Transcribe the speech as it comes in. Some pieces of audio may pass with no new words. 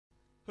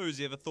Who's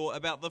ever thought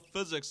about the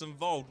physics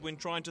involved when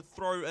trying to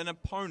throw an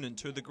opponent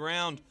to the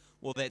ground?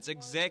 Well, that's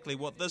exactly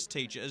what this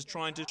teacher is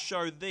trying to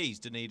show these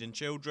Dunedin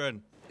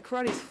children.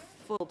 Karate's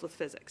filled with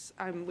physics.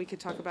 We could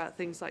talk about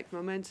things like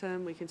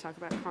momentum, we can talk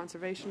about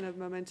conservation of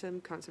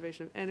momentum,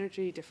 conservation of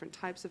energy, different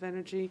types of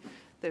energy.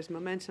 There's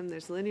momentum,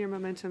 there's linear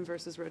momentum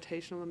versus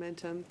rotational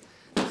momentum.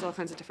 There's all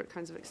kinds of different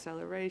kinds of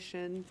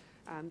acceleration.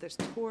 There's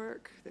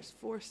torque, there's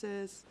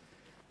forces.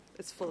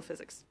 It's full of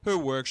physics. Her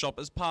workshop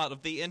is part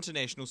of the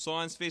International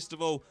Science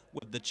Festival,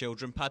 with the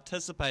children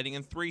participating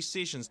in 3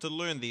 sessions to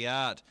learn the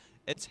art.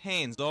 It's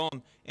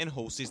hands-on, and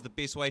Hall says the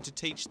best way to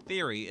teach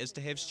theory is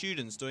to have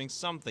students doing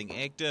something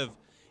active,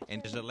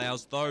 and it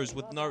allows those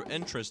with no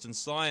interest in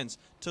science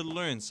to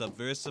learn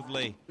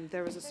subversively.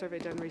 There was a survey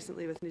done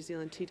recently with New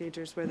Zealand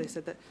teenagers where they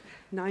said that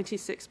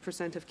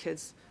 96% of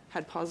kids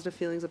had positive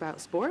feelings about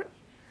sport.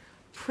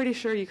 Pretty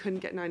sure you couldn't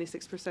get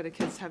 96% of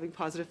kids having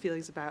positive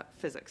feelings about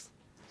physics.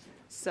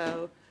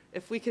 So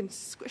if we can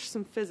squish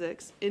some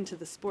physics into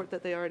the sport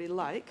that they already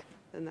like,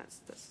 then that's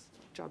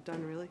job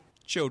done, really.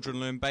 Children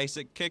learn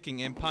basic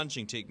kicking and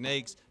punching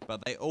techniques,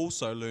 but they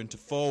also learn to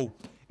fall,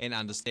 and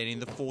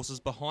understanding the forces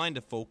behind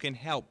a fall can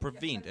help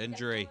prevent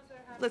injury.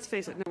 Let's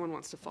face it, no one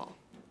wants to fall,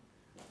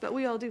 but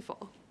we all do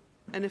fall.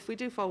 And if we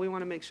do fall, we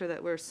want to make sure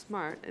that we're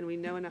smart and we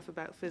know enough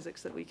about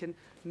physics that we can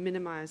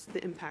minimize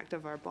the impact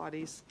of our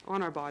bodies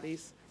on our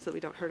bodies so that we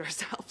don't hurt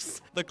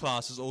ourselves. The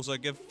classes also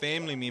give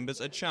family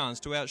members a chance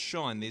to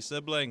outshine their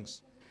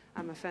siblings.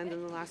 I found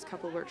in the last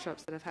couple of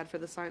workshops that I've had for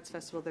the Science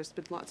Festival, there's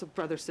been lots of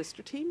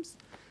brother-sister teams,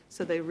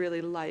 so they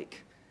really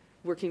like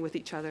working with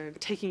each other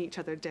and taking each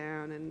other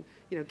down and,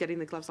 getting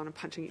the gloves on and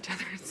punching each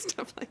other and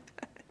stuff like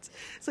that.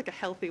 It's like a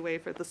healthy way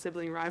for the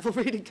sibling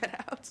rivalry to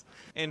get out.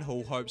 And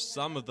Hall hopes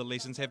some of the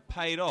lessons have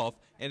paid off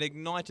and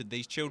ignited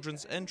these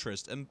children's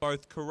interest in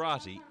both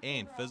karate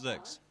and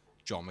physics.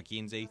 John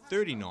Mackenzie,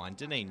 39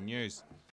 Dunedin News.